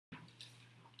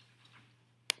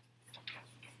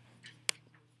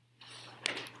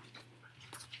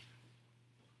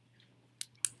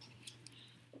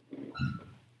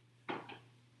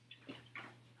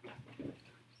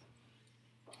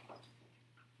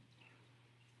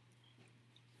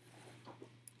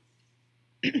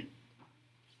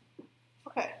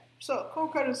So,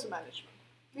 concurrency management.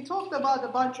 We talked about a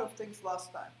bunch of things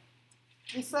last time.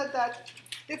 We said that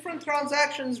different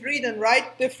transactions read and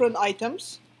write different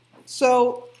items.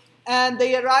 So, and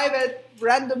they arrive at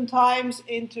random times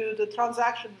into the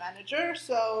transaction manager.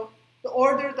 So the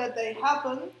order that they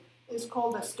happen is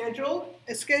called a schedule.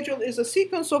 A schedule is a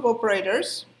sequence of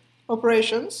operations.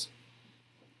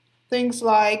 Things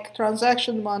like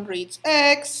transaction 1 reads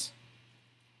X,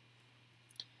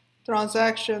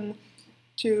 transaction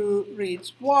 2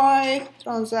 reads Y,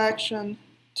 transaction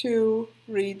 2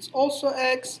 reads also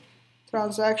X,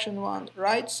 transaction 1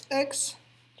 writes X,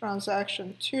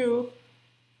 transaction 2,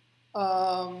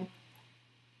 or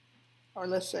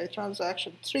let's say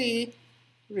transaction 3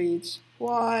 reads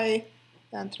Y,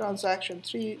 and transaction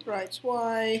 3 writes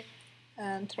Y,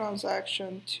 and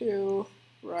transaction 2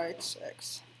 writes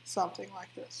X, something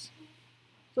like this.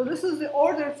 So this is the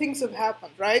order things have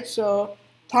happened, right? So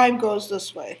time goes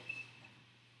this way.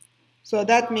 So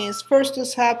that means first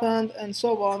this happened, and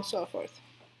so on and so forth.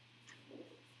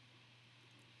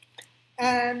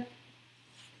 And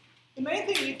the main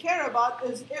thing you care about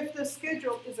is if the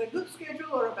schedule is a good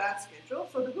schedule or a bad schedule.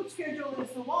 So the good schedule is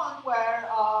the one where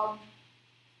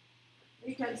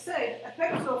we can say the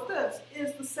effects of this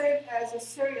is the same as a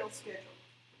serial schedule,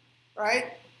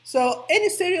 right? So any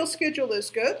serial schedule is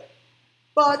good,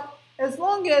 but as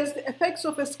long as the effects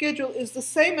of a schedule is the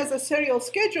same as a serial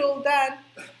schedule, then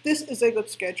this is a good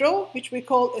schedule, which we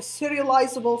call a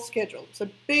serializable schedule. It's a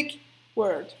big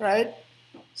word, right?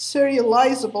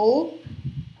 Serializable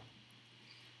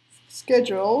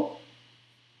schedule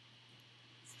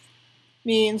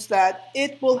means that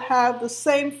it will have the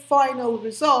same final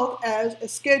result as a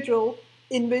schedule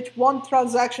in which one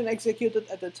transaction executed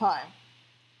at a time.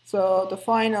 So the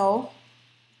final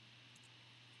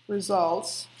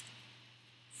results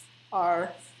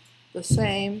are the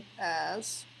same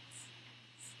as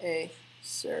a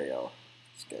serial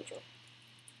schedule.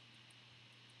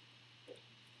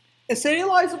 A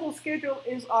serializable schedule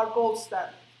is our gold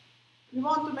standard. We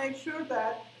want to make sure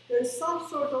that there's some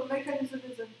sort of mechanism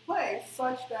is in place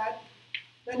such that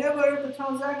whenever the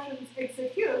transactions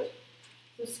execute,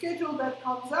 the schedule that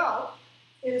comes out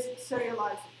is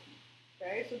serializable.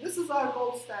 Okay, so this is our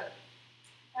gold standard.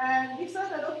 And we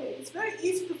said that, okay, it's very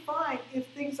easy to find if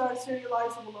things are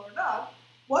serializable or not.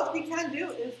 What we can do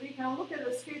is we can look at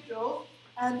a schedule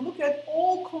and look at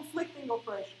all conflicting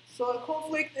operations. So a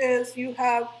conflict is you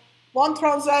have one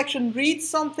transaction reads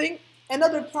something,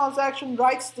 another transaction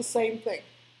writes the same thing,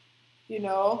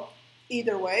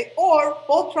 either way. Or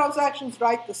both transactions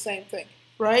write the same thing,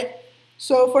 right?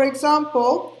 So for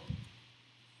example,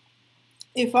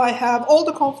 if I have all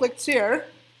the conflicts here,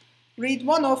 read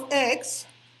 1 of X,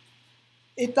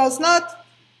 it does not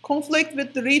conflict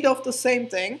with the read of the same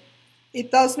thing.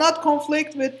 It does not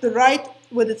conflict with the write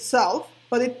with itself,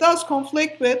 but it does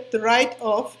conflict with the write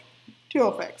of 2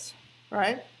 of X,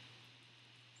 right?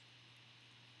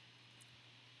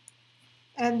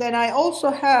 And then I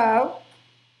also have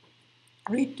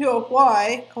read 2 of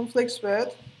Y conflicts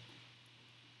with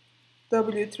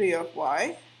W3 of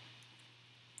Y.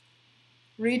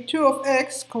 Read 2 of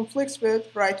X conflicts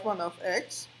with write 1 of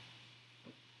X.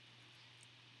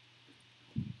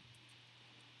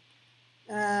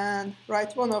 And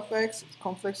write 1 of X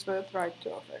conflicts with write 2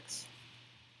 of X.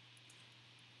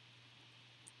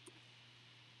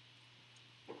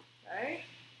 Okay.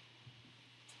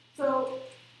 So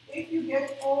if you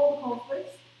get all the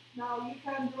conflicts, now you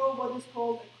can draw what is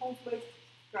called a conflict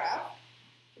graph.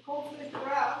 The conflict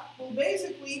graph will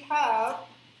basically have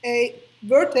a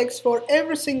vertex for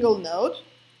every single node.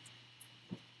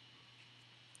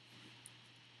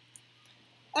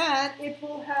 And it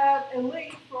will have a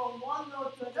link from one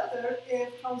node to another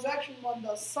if transaction 1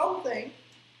 does something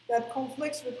that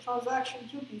conflicts with transaction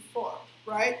 2 before,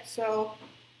 right? So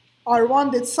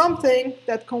R1 did something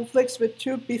that conflicts with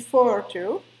 2 before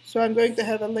 2. So I'm going to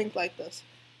have a link like this.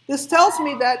 This tells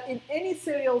me that in any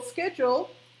serial schedule,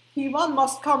 T1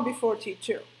 must come before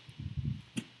T2.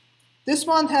 This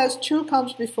one has 2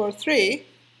 comes before 3.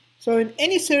 So in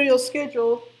any serial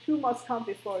schedule, 2 must come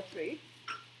before 3.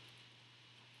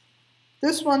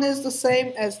 This one is the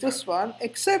same as this one,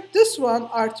 except this one,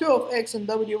 R2 of X and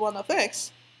W1 of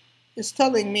X, is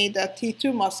telling me that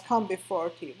T2 must come before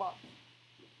T1.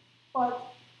 But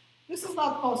this is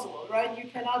not possible, right? You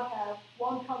cannot have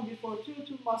 1 come before 2,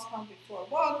 2 must come before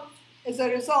 1. As a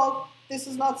result, this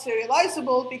is not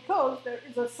serializable because there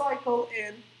is a cycle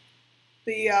in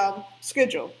the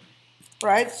schedule,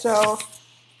 right? So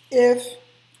if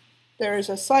there is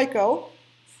a cycle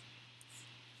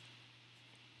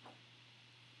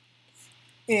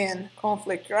in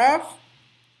conflict graph,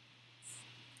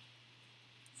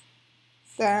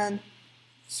 then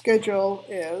schedule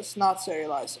is not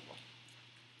serializable.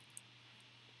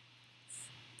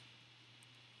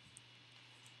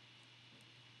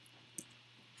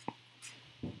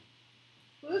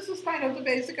 So this is kind of the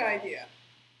basic idea.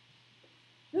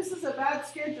 This is a bad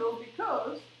schedule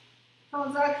because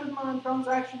transaction 1 and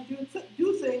transaction 2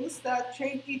 do things that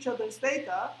change each other's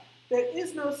data. There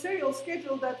is no serial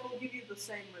schedule that will give you the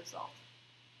same result.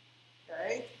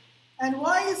 Okay? And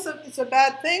why is it's a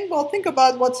bad thing? Well, think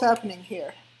about what's happening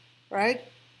here, right?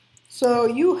 So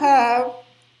you have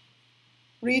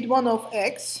read 1 of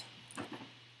x,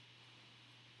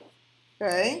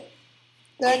 okay?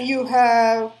 Then you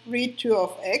have read 2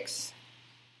 of x.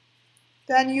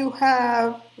 Then you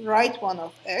have write 1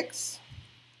 of x.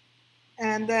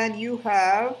 And then you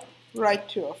have write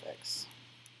 2 of x.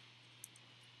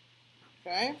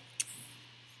 Okay?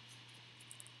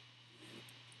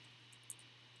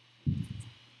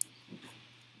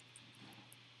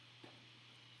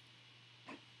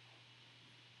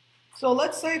 So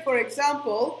let's say, for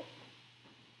example,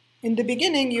 in the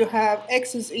beginning you have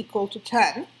x is equal to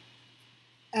 10.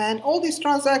 And all these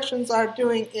transactions are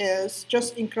doing is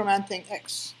just incrementing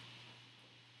x.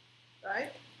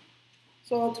 Right?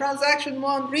 So transaction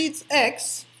 1 reads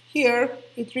x. Here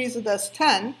it reads it as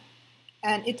 10.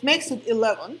 And it makes it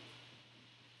 11.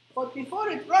 But before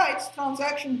it writes,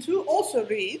 transaction 2 also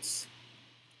reads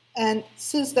and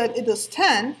says that it is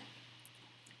 10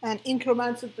 and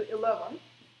increments it to 11.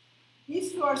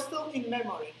 These two are still in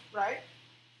memory, right?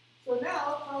 So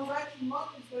now transaction 1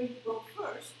 is going to go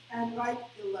first and write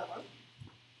 11.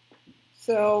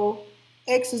 So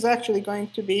x is actually going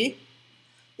to be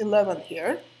 11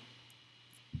 here.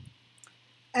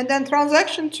 And then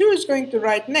transaction 2 is going to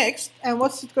write next. And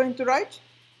what's it going to write?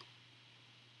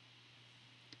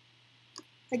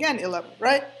 Again, 11,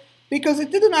 right? Because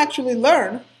it didn't actually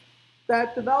learn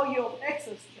that the value of x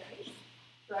has changed,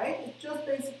 right? It just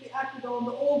basically acted on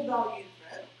the old value it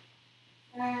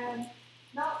read. And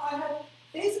now I have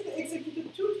basically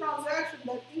executed 2 transactions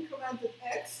that incremented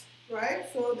x, right?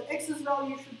 So the x's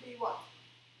value should be what?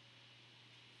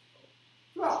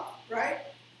 12, right?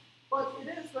 But it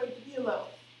is going to be 11,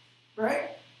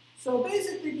 right? So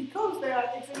basically, because they are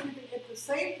executing at the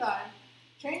same time,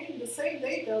 changing the same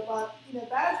data, but in a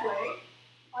bad way,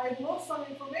 I have lost some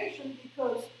information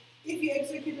because if you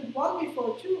executed 1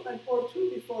 before 2 and or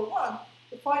 2 before 1,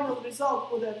 the final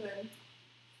result would have been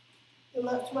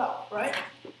 12, right?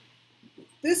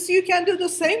 This, you can do the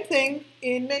same thing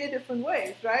in many different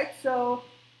ways, right? So,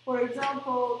 for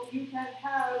example, you can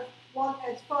have 1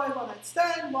 adds 5, 1 adds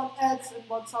 10, 1 adds and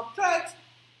 1 subtracts,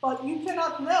 but you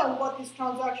cannot know what these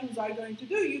transactions are going to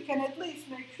do. You can at least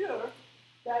make sure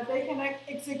that they can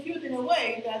execute in a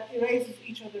way that erases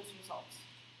each other's results.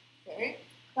 Okay?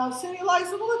 Now,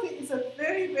 serializability is a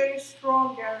very, very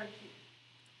strong guarantee.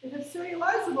 If it's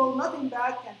serializable, nothing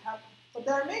bad can happen. But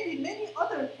there may be many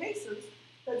other cases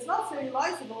that it's not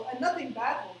serializable and nothing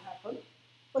bad will happen.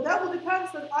 But that will depend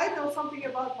that I know something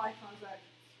about my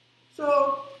transactions.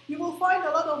 So you will find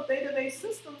a lot of database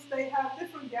systems, they have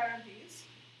different guarantees.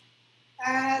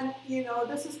 And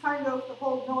this is kind of the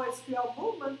whole NoSQL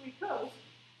movement because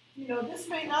this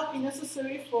may not be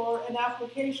necessary for an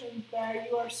application where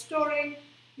you are storing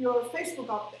your Facebook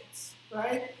updates,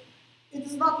 right? It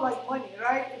is not like money,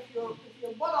 right? If your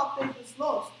one update is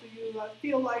lost, do you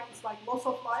feel like it's like loss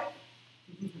of life?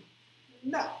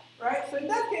 No, right? So in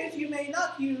that case, you may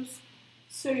not use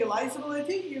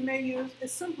serializability. You may use a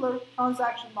simpler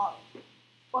transaction model.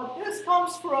 But this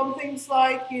comes from things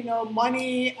like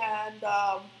money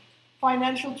and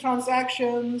financial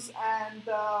transactions and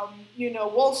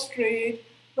Wall Street,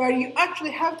 where you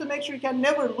actually have to make sure you can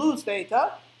never lose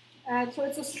data, and so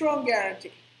it's a strong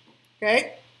guarantee.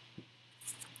 Okay.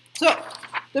 So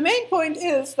the main point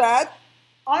is that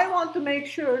I want to make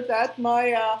sure that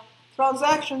my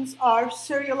transactions are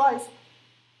serializable.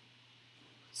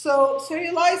 So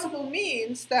serializable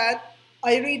means that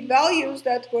I read values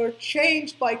that were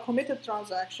changed by committed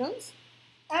transactions.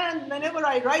 And whenever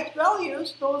I write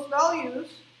values, those values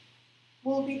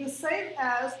will be the same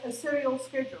as a serial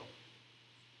schedule,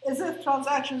 as if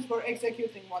transactions were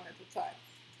executing one at a time.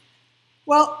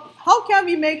 Well, how can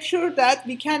we make sure that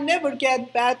we can never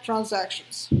get bad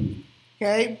transactions,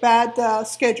 okay, bad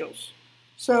schedules?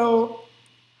 So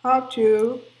how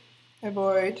to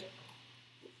avoid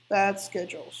bad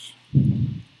schedules?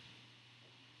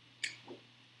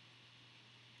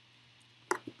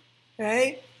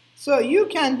 Okay. So you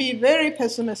can be very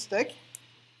pessimistic,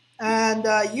 and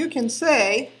you can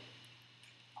say,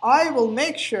 I will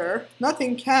make sure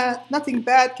nothing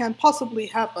bad can possibly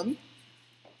happen,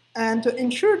 and to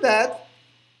ensure that,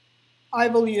 I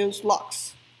will use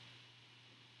locks.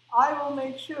 I will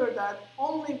make sure that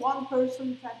only one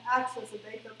person can access a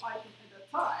data item at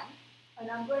a time,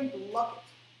 and I'm going to lock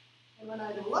it. And when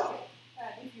I lock it,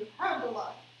 and if you have the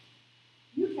lock,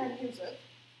 you can use it.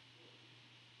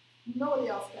 Nobody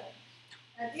else can.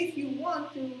 And if you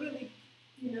want to really,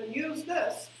 use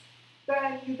this,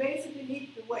 then you basically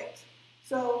need to wait.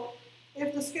 So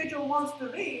if the schedule wants to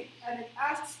read and it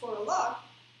asks for a lock,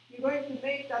 you're going to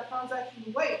make that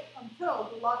transaction wait until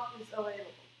the lock is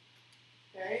available.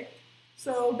 Okay?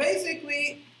 So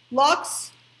basically,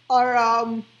 locks are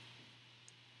a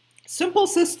simple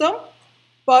system,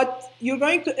 but you're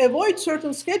going to avoid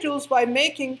certain schedules by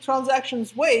making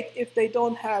transactions wait if they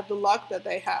don't have the lock that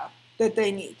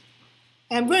they need.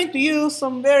 I'm going to use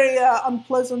some very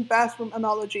unpleasant bathroom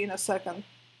analogy in a second.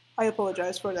 I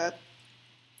apologize for that,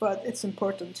 but it's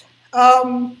important.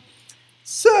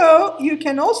 So you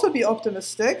can also be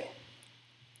optimistic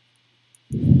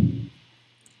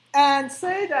and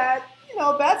say that,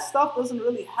 bad stuff doesn't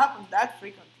really happen that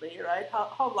frequently, right?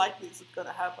 How likely is it going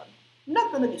to happen? I'm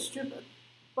not going to be stupid,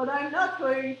 but I'm not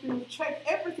going to check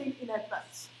everything in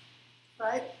advance,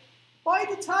 right? By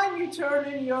the time you turn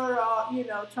in your,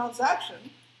 transaction,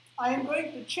 I am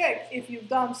going to check if you've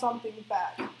done something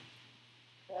bad,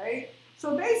 okay?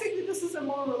 So basically, this is a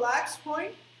more relaxed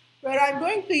point where I'm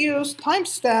going to use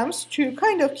timestamps to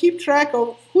kind of keep track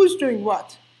of who's doing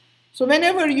what. So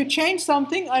whenever you change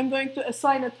something, I'm going to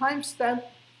assign a timestamp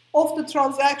of the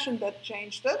transaction that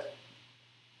changed it.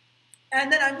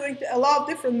 And then I'm going to allow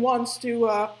different ones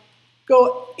to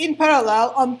go in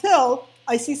parallel until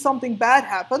I see something bad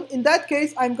happen. In that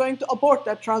case, I'm going to abort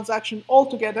that transaction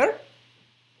altogether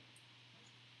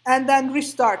and then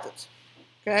restart it.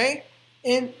 Okay?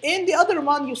 In the other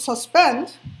one, you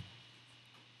suspend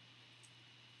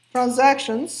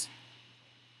transactions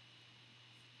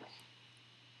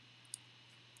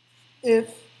if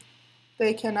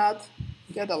they cannot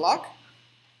get a lock.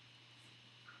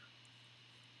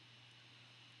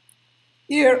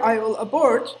 Here, I will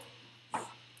abort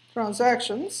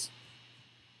transactions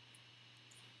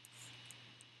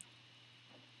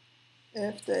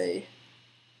if they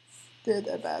did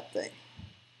a bad thing.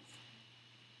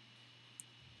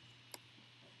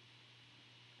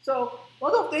 So a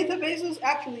lot of databases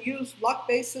actually use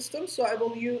lock-based systems, so I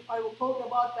will talk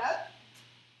about that.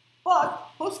 But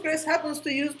Postgres happens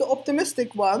to use the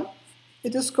optimistic one.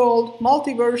 It is called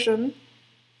multi-version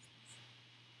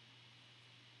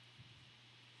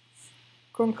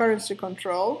concurrency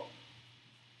control.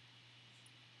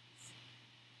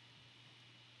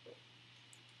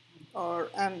 Or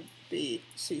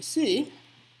MVCC,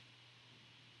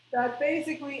 that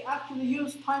basically actually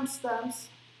use timestamps,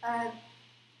 and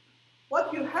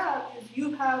what you have is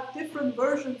you have different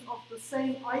versions of the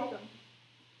same item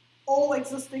all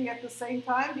existing at the same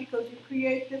time because you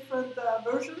create different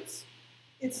versions.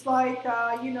 It's like,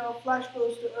 Flash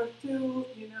goes to Earth 2,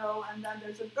 and then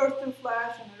there's an Earth 2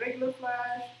 Flash and a regular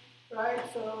Flash, right?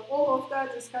 So all of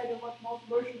that is kind of what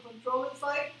multi-version control is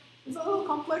like. It's a little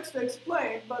complex to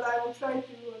explain, but I will try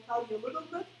to tell you a little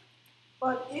bit.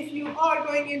 But if you are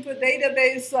going into a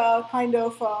database kind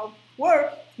of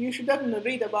work, you should definitely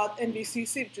read about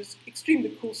MVCC, which is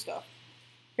extremely cool stuff.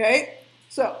 Okay?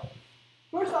 So,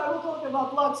 first I will talk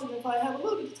about locks, and if I have a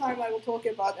little bit of time, I will talk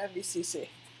about MVCC.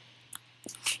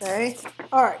 Okay?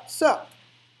 All right, so,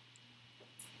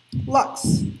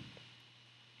 locks.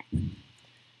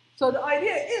 So the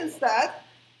idea is that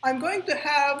I'm going to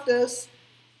have this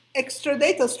extra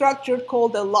data structure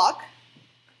called a lock.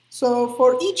 So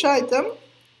for each item,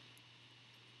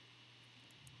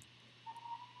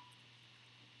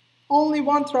 only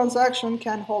one transaction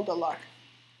can hold a lock.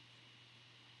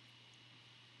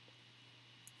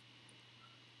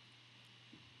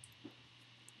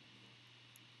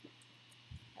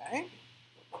 Okay.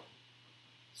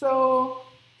 So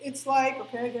it's like,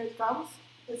 okay, here it comes.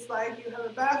 It's like you have a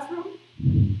bathroom.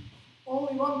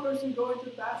 Only one person go into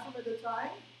the bathroom at a time.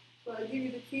 So I give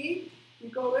you the key. You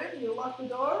go in, you lock the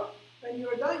door. When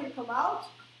you're done, you come out.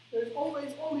 There's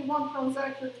always only one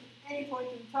transaction at any point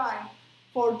in time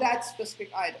for that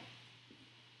specific item.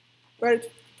 Where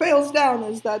it fails down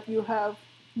is that you have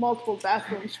multiple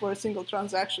bathrooms for a single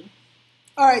transaction.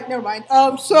 All right, never mind.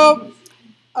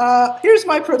 Here's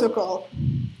my protocol.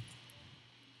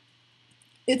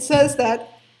 It says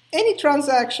that any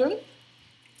transaction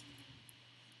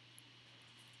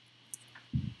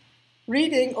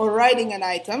reading or writing an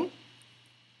item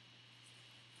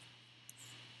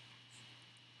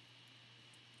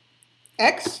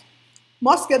X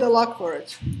must get a lock for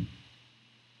it.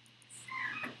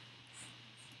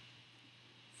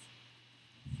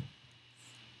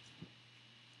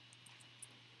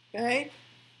 Okay?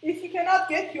 If you you cannot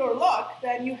get your lock,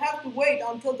 then you have to wait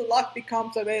until the lock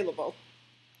becomes available.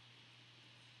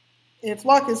 If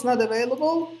lock is not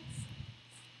available,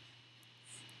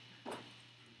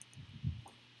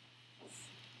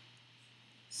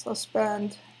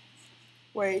 suspend,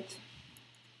 wait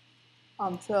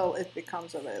until it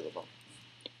becomes available.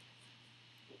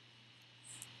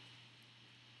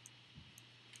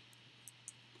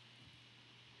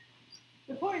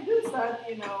 The point is that,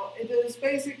 it is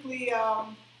basically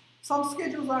some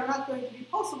schedules are not going to be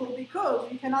possible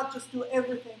because you cannot just do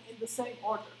everything in the same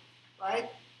order, right?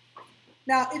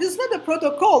 Now, it is not a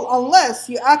protocol unless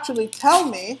you actually tell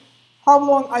me how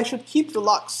long I should keep the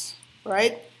locks,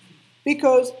 right?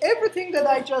 Because everything that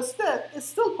I just did is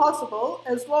still possible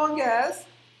as long as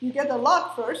you get a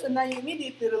lock first and then you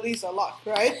immediately release a lock,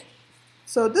 right?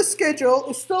 So this schedule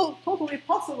is still totally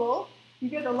possible. You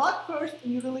get a lock first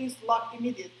and you release the lock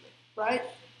immediately, right?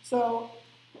 So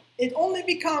it only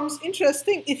becomes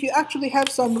interesting if you actually have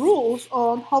some rules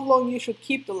on how long you should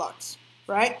keep the locks,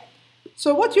 right?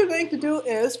 So what you're going to do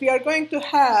is we are going to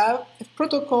have a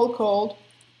protocol called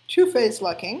two-phase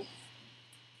locking.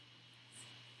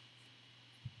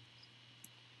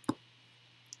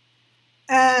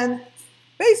 And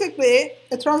basically,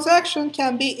 a transaction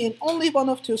can be in only one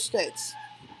of two states.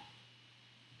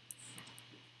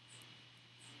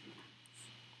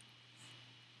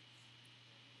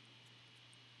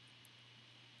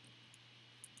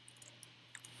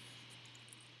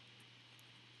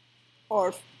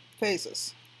 Or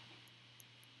phases.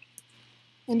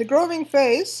 In the growing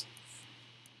phase,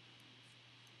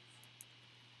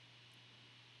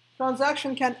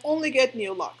 transaction can only get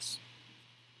new locks.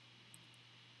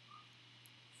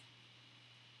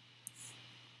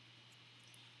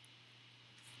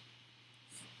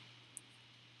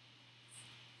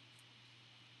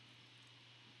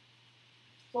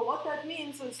 So what that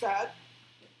means is that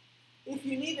if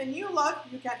you need a new lock,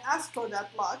 you can ask for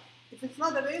that lock. If it's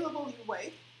not available, you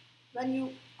wait. When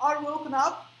you are woken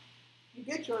up, you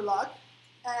get your lock.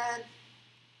 And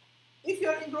if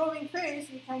you're in growing phase,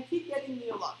 you can keep getting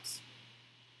new locks.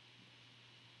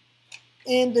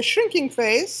 In the shrinking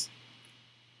phase,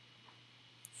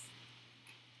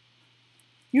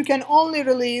 you can only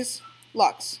release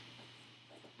locks.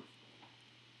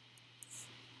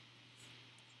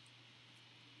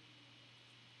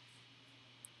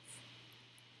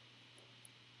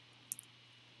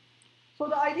 So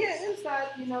the idea is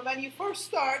that, when you first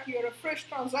start, you're a fresh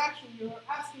transaction, you're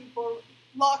asking for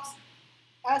locks,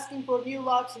 asking for new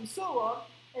locks, and so on.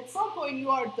 At some point,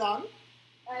 you are done.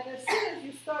 And as soon as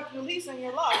you start releasing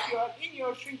your lock, you are in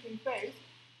your shrinking phase,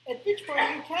 at which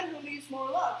point you can release more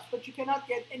locks, but you cannot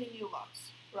get any new locks,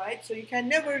 right? So you can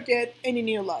never get any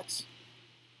new locks.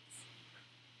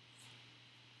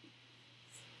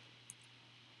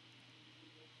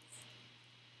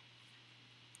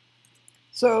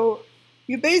 So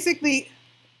you basically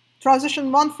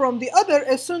transition one from the other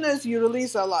as soon as you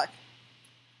release a lock.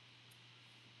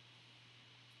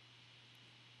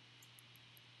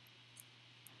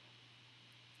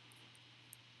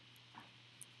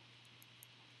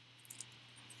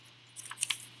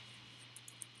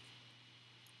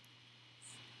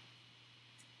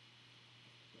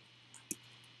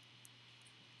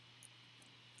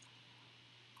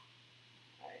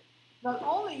 Not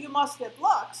only you must get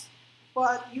locks,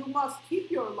 but you must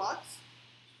keep your locks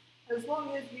as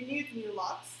long as you need new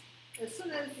locks. As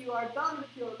soon as you are done with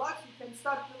your locks, you can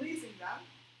start releasing them.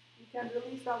 You can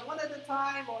release them one at a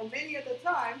time or many at a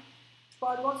time,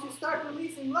 but once you start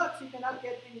releasing locks, you cannot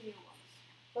get any new ones.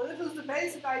 So this is the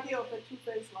basic idea of a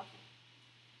two-phase locking.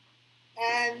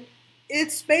 And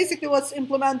it's basically what's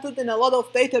implemented in a lot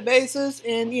of databases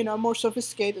in more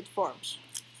sophisticated forms.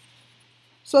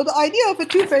 So the idea of a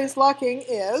two-phase locking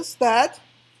is that,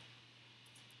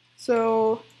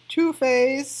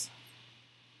 two-phase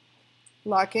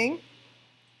locking,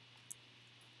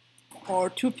 or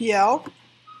 2PL,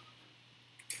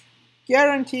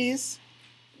 guarantees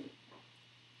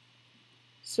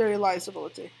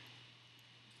serializability.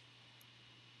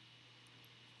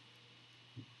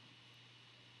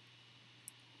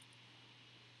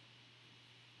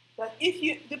 That if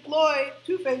you deploy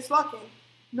two-phase locking,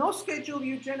 no schedule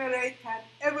you generate can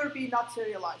ever be not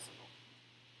serializable.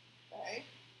 Okay?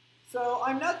 So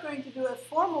I'm not going to do a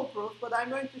formal proof, but I'm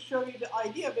going to show you the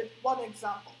idea with one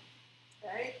example.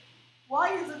 Okay?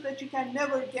 Why is it that you can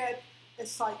never get a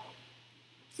cycle?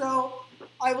 So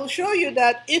I will show you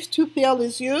that if 2PL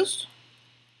is used,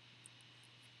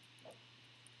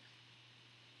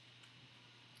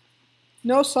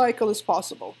 no cycle is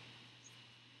possible.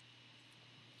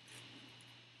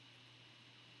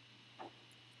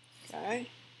 Okay.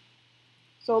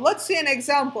 So let's see an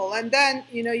example, and then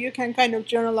you can kind of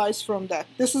generalize from that.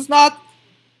 This is not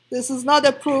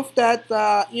a proof that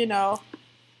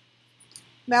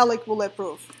Malik will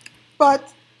approve,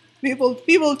 but people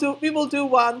do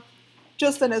one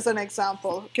just as an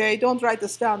example. Okay, don't write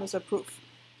this down as a proof.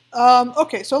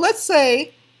 Okay, so let's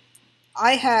say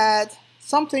I had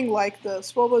something like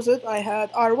this. What was it? I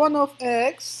had R1 of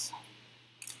x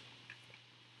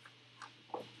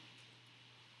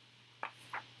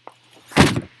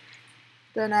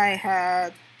then I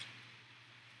had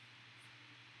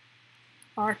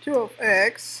R2 of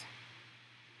x.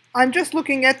 I'm just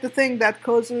looking at the thing that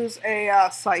causes a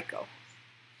cycle.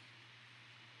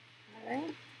 Okay.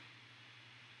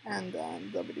 And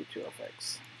then W2 of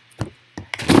x.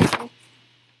 Okay.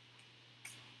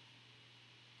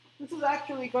 This is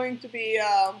actually going to be,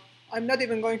 I'm not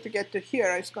even going to get to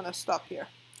here. It's going to stop here.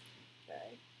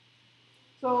 Okay.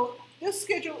 So this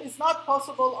schedule is not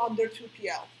possible under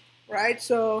 2PL, right?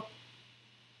 So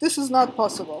this is not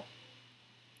possible.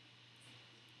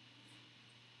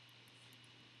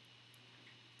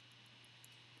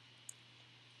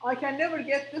 I can never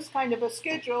get this kind of a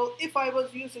schedule if I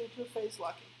was using two-phase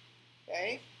locking.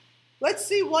 Okay, let's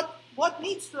see what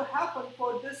needs to happen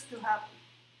for this to happen,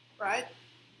 right?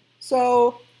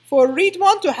 So for read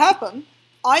 1 to happen,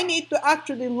 I need to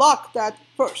actually lock that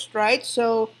first, right?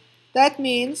 So that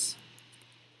means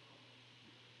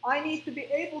I need to be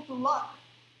able to lock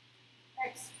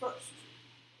x first,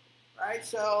 right?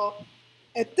 So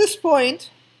at this point,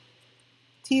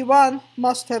 T1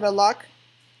 must have a lock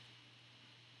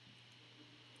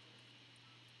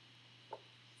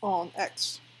on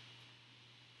x.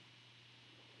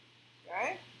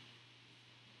 Okay.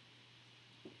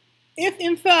 If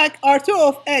in fact R2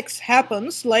 of x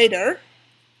happens later,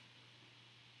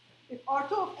 if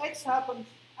R2 of x happens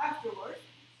afterwards,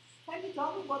 can you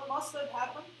tell me what must have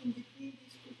happened in between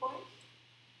these 2 points?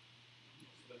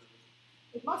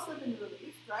 It must have been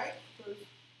released, right? Because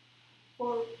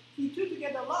for T2 to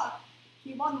get a lock,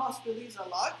 T1 must release a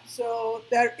lock. So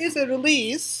there is a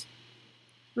release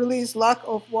lock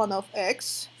of 1 of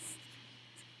x.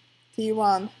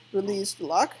 T1 released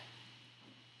lock.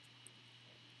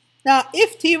 Now,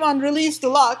 if T1 released the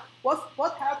lock,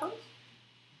 what happens?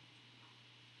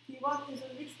 T1 is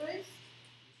in which phase?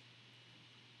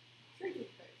 Shrinking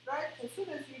phase, right? As soon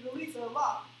as you release a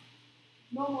lock,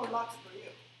 no more locks for you,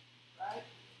 right?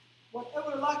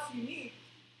 Whatever locks you need,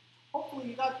 hopefully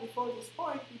you got before this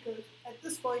point, because at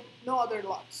this point, no other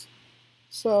locks.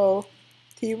 So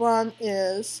T1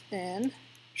 is in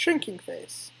shrinking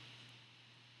phase.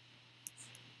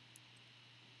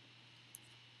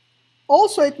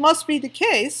 Also, it must be the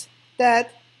case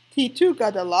that T2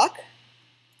 got a lock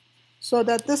so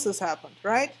that this has happened,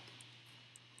 right?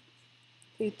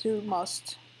 T2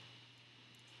 must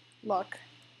lock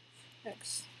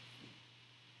x.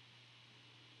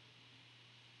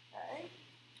 Okay.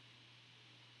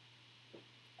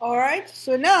 All right,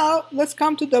 so now let's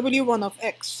come to W1 of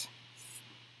x.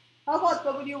 How about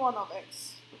W1 of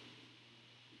x?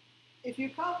 If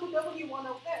you come to W1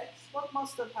 of x, what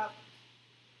must have happened?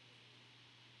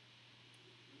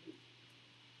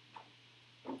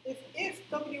 If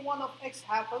W1 of x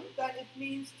happened, then it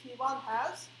means T1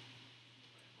 has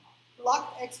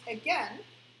locked x again,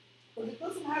 but it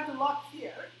doesn't have the lock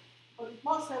here, but it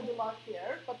must have the lock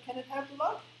here. But can it have the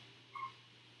lock?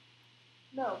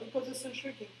 No, because it's in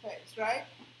shrinking phase, right?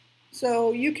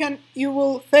 So you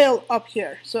will fail up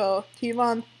here. So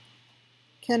T1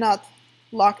 cannot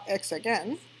lock x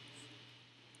again.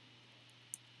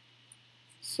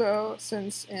 So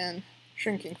since in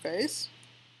shrinking phase,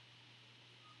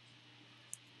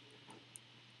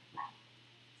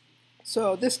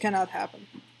 so this cannot happen.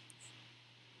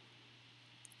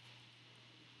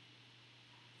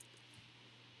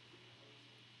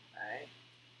 Right.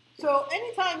 So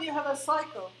anytime you have a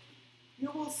cycle,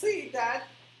 you will see that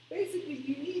basically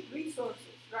you need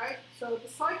resources, right? So the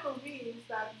cycle means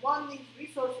that 1 needs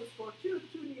resources for 2,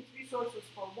 2 needs resources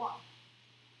for 1.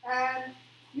 And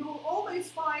you will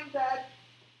always find that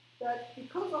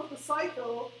because of the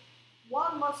cycle,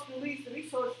 1 must release the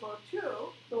resource for 2,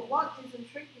 so 1 is in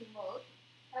shrinking mode,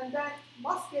 and then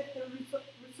must get the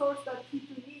resource that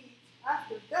T2 needs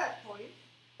after that point.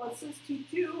 But since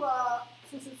T2,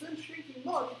 since it's in shrinking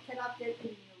mode, it cannot get any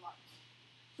new lines.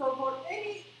 So for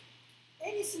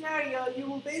any scenario, you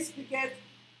will basically get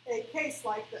a case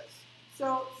like this.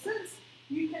 So since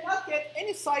you cannot get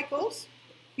any cycles,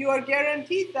 you are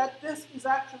guaranteed that this is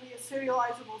actually a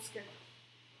serializable schedule.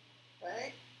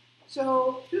 Okay?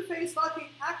 So two-phase locking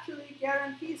actually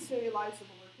guarantees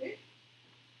serializability,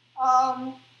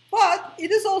 but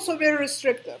it is also very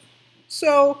restrictive.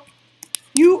 So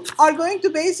you are going to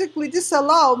basically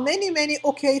disallow many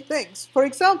okay things. For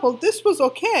example, this was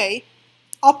okay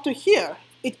up to here.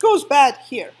 It goes bad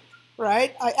here,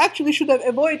 right? I actually should have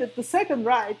avoided the second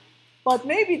write, but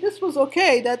maybe this was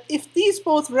okay that if these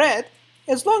both read,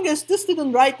 as long as this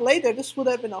didn't write later, this would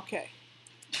have been okay.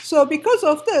 So because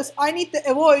of this, I need to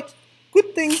avoid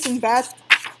good things and bad,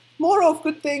 more of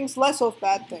good things, less of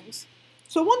bad things.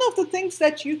 So one of the things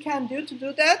that you can do to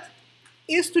do that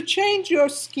is to change your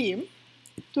scheme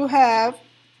to have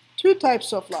two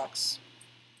types of locks.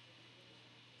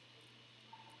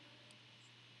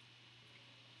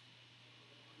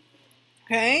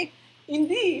 Okay,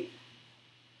 indeed,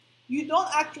 you don't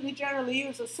actually generally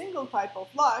use a single type of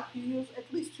lock, you use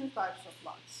at least two types of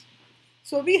locks.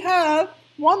 So we have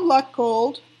one lock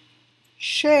called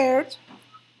shared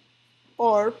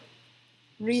or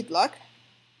read lock.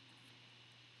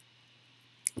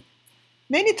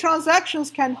 Many transactions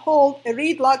can hold a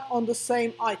read lock on the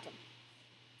same item.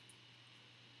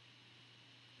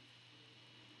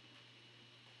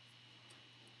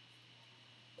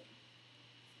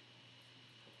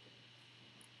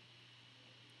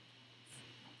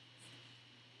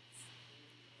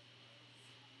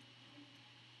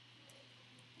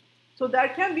 So there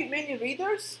can be many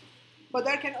readers, but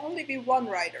there can only be one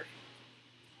writer,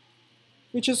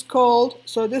 which is called,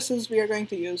 so this is, we are going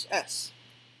to use S.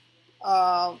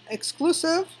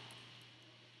 Exclusive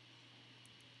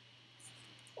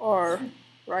or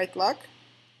write lock,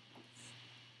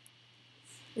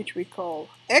 which we call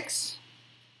X.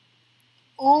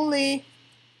 Only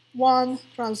one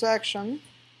transaction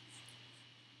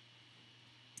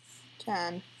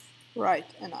can write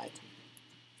an item.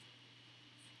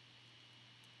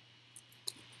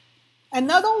 And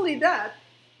not only that,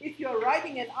 if you're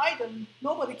writing an item,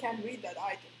 nobody can read that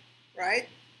item, right?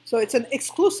 So it's an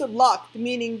exclusive lock,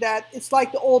 meaning that it's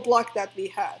like the old lock that we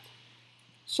had.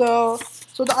 So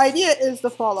the idea is the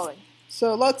following.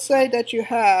 So let's say that you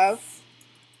have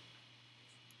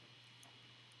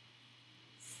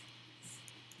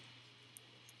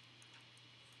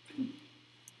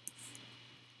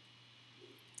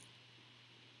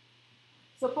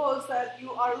suppose that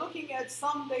you are looking at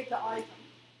some data item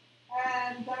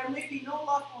and there may be no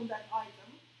lock on that item.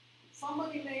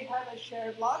 Somebody may have a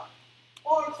shared lock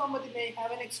or somebody may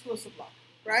have an exclusive lock,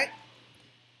 right?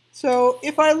 So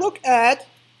if I look at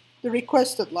the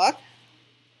requested lock,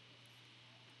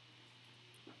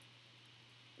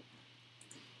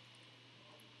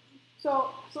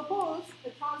 so suppose a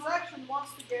transaction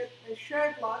wants to get a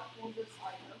shared lock on this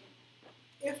item.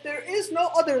 If there is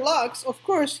no other locks, of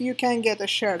course you can get a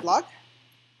shared lock.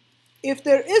 If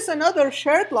there is another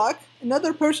shared lock,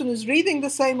 another person is reading the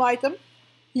same item,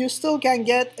 you still can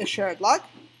get a shared lock.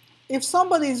 If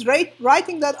somebody is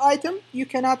writing that item, you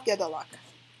cannot get a lock.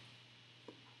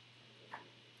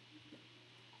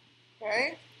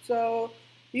 Okay, so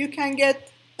you can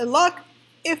get a lock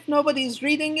if nobody is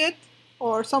reading it,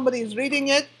 or somebody is reading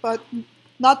it, but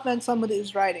not when somebody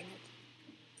is writing it.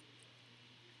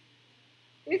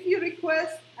 If you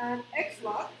request an X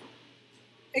lock,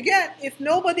 again, if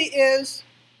nobody is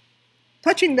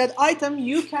touching that item,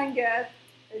 you can get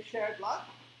a shared lock,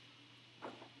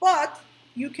 but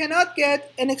you cannot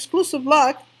get an exclusive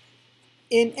lock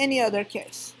in any other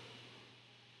case.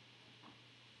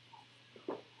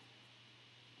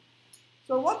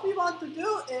 So what we want to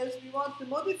do is we want to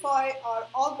modify our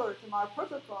algorithm, our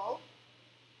protocol,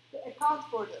 to account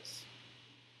for this.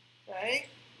 Okay?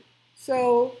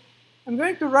 So I'm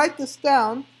going to write this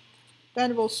down,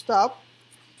 then we'll stop.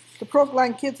 The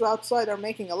Proglang kids outside are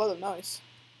making a lot of noise.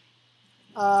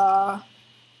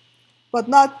 But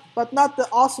not the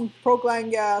awesome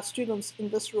Proglang students in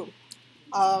this room.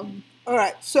 All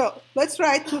right, so let's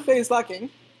write two-phase locking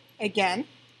again.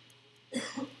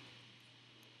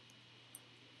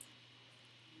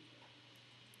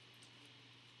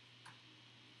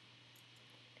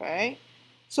 Okay,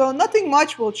 so nothing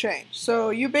much will change.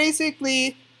 So you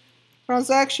basically,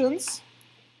 transactions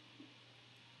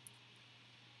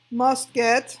must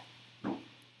get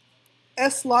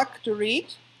S lock to read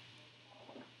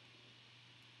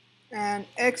and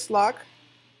X lock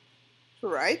to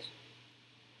write.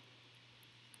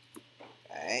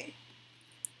 Okay,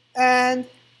 and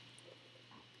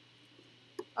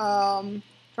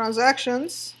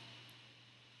transactions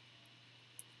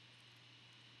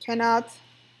cannot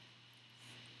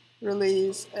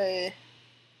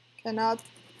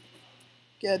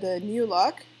get a new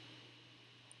lock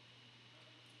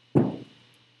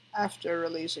after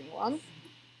releasing one.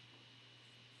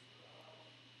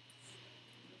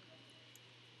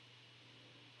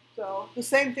 So the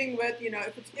same thing with,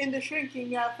 if it's in the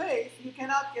shrinking phase, you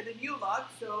cannot get a new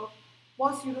lock. So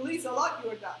once you release a lock,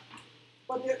 you're done.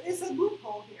 But there is a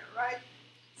loophole here, right?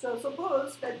 So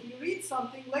suppose that you read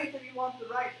something, later you want to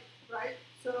write it, right?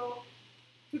 So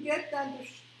to get then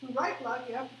to write lock,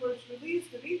 you have to first release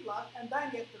the read lock and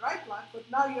then get the write lock, but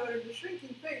now you're in the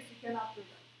shrinking phase, you cannot do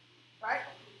that, right?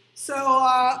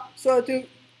 So to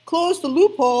close the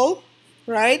loophole,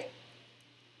 right?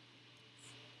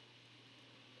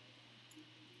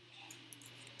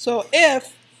 So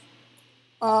if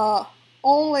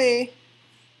only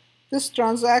this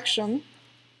transaction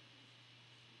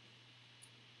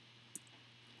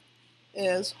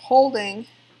is holding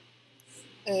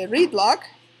a read lock,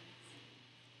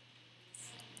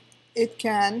 it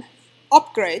can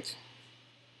upgrade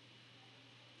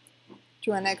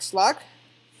to an X lock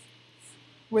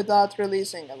without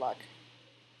releasing a lock.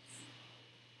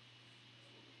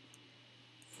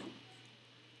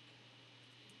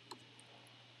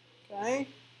 Okay,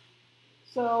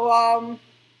 so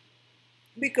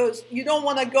because you don't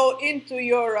want to go into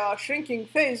your shrinking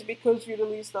phase because you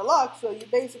release the lock, so you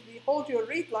basically hold your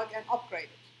read lock and upgrade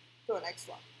it to an X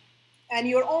lock. And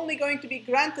you're only going to be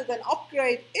granted an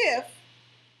upgrade if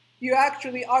you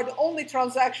actually are the only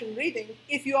transaction reading.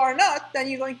 If you are not, then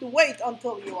you're going to wait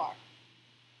until you are,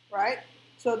 right?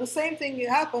 So the same thing that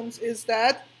happens is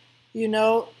that, you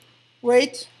know,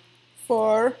 wait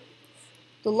for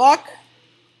the lock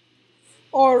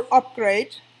or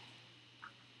upgrade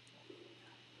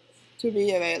to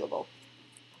be available.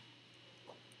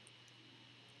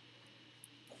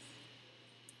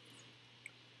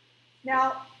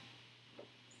 Now,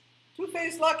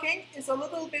 two-phase locking is a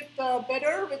little bit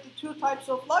better with the two types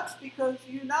of locks because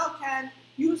you now can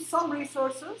use some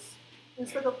resources.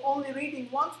 Instead of only reading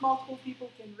once, multiple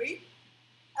people can read.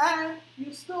 And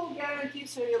you still guarantee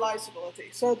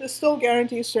serializability. So this still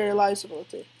guarantees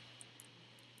serializability.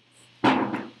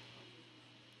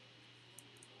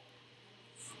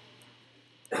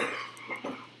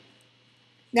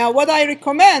 Now, what I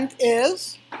recommend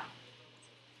is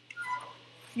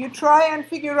you try and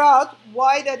figure out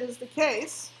why that is the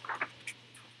case.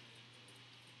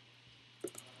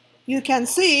 You can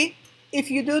see if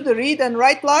you do the read and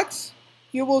write locks,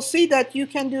 you will see that you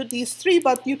can do these three,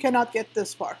 but you cannot get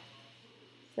this far.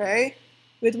 Okay?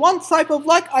 With one type of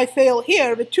lock, I fail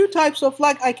here. With two types of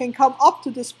lock, I can come up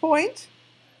to this point.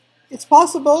 It's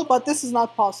possible, but this is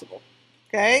not possible.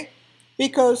 Okay?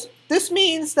 Because this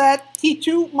means that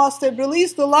T2 must have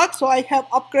released the lock, so I have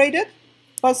upgraded.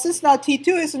 But since now T2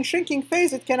 is in shrinking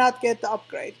phase, it cannot get the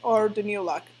upgrade or the new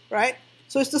lock, right?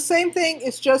 So it's the same thing.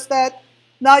 It's just that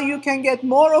now you can get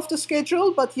more of the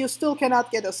schedule, but you still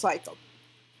cannot get a cycle.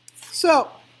 So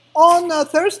on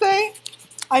Thursday,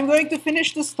 I'm going to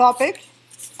finish this topic,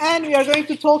 and we are going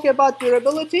to talk about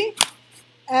durability.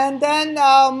 And then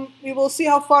we will see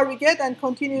how far we get and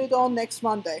continue it on next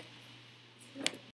Monday.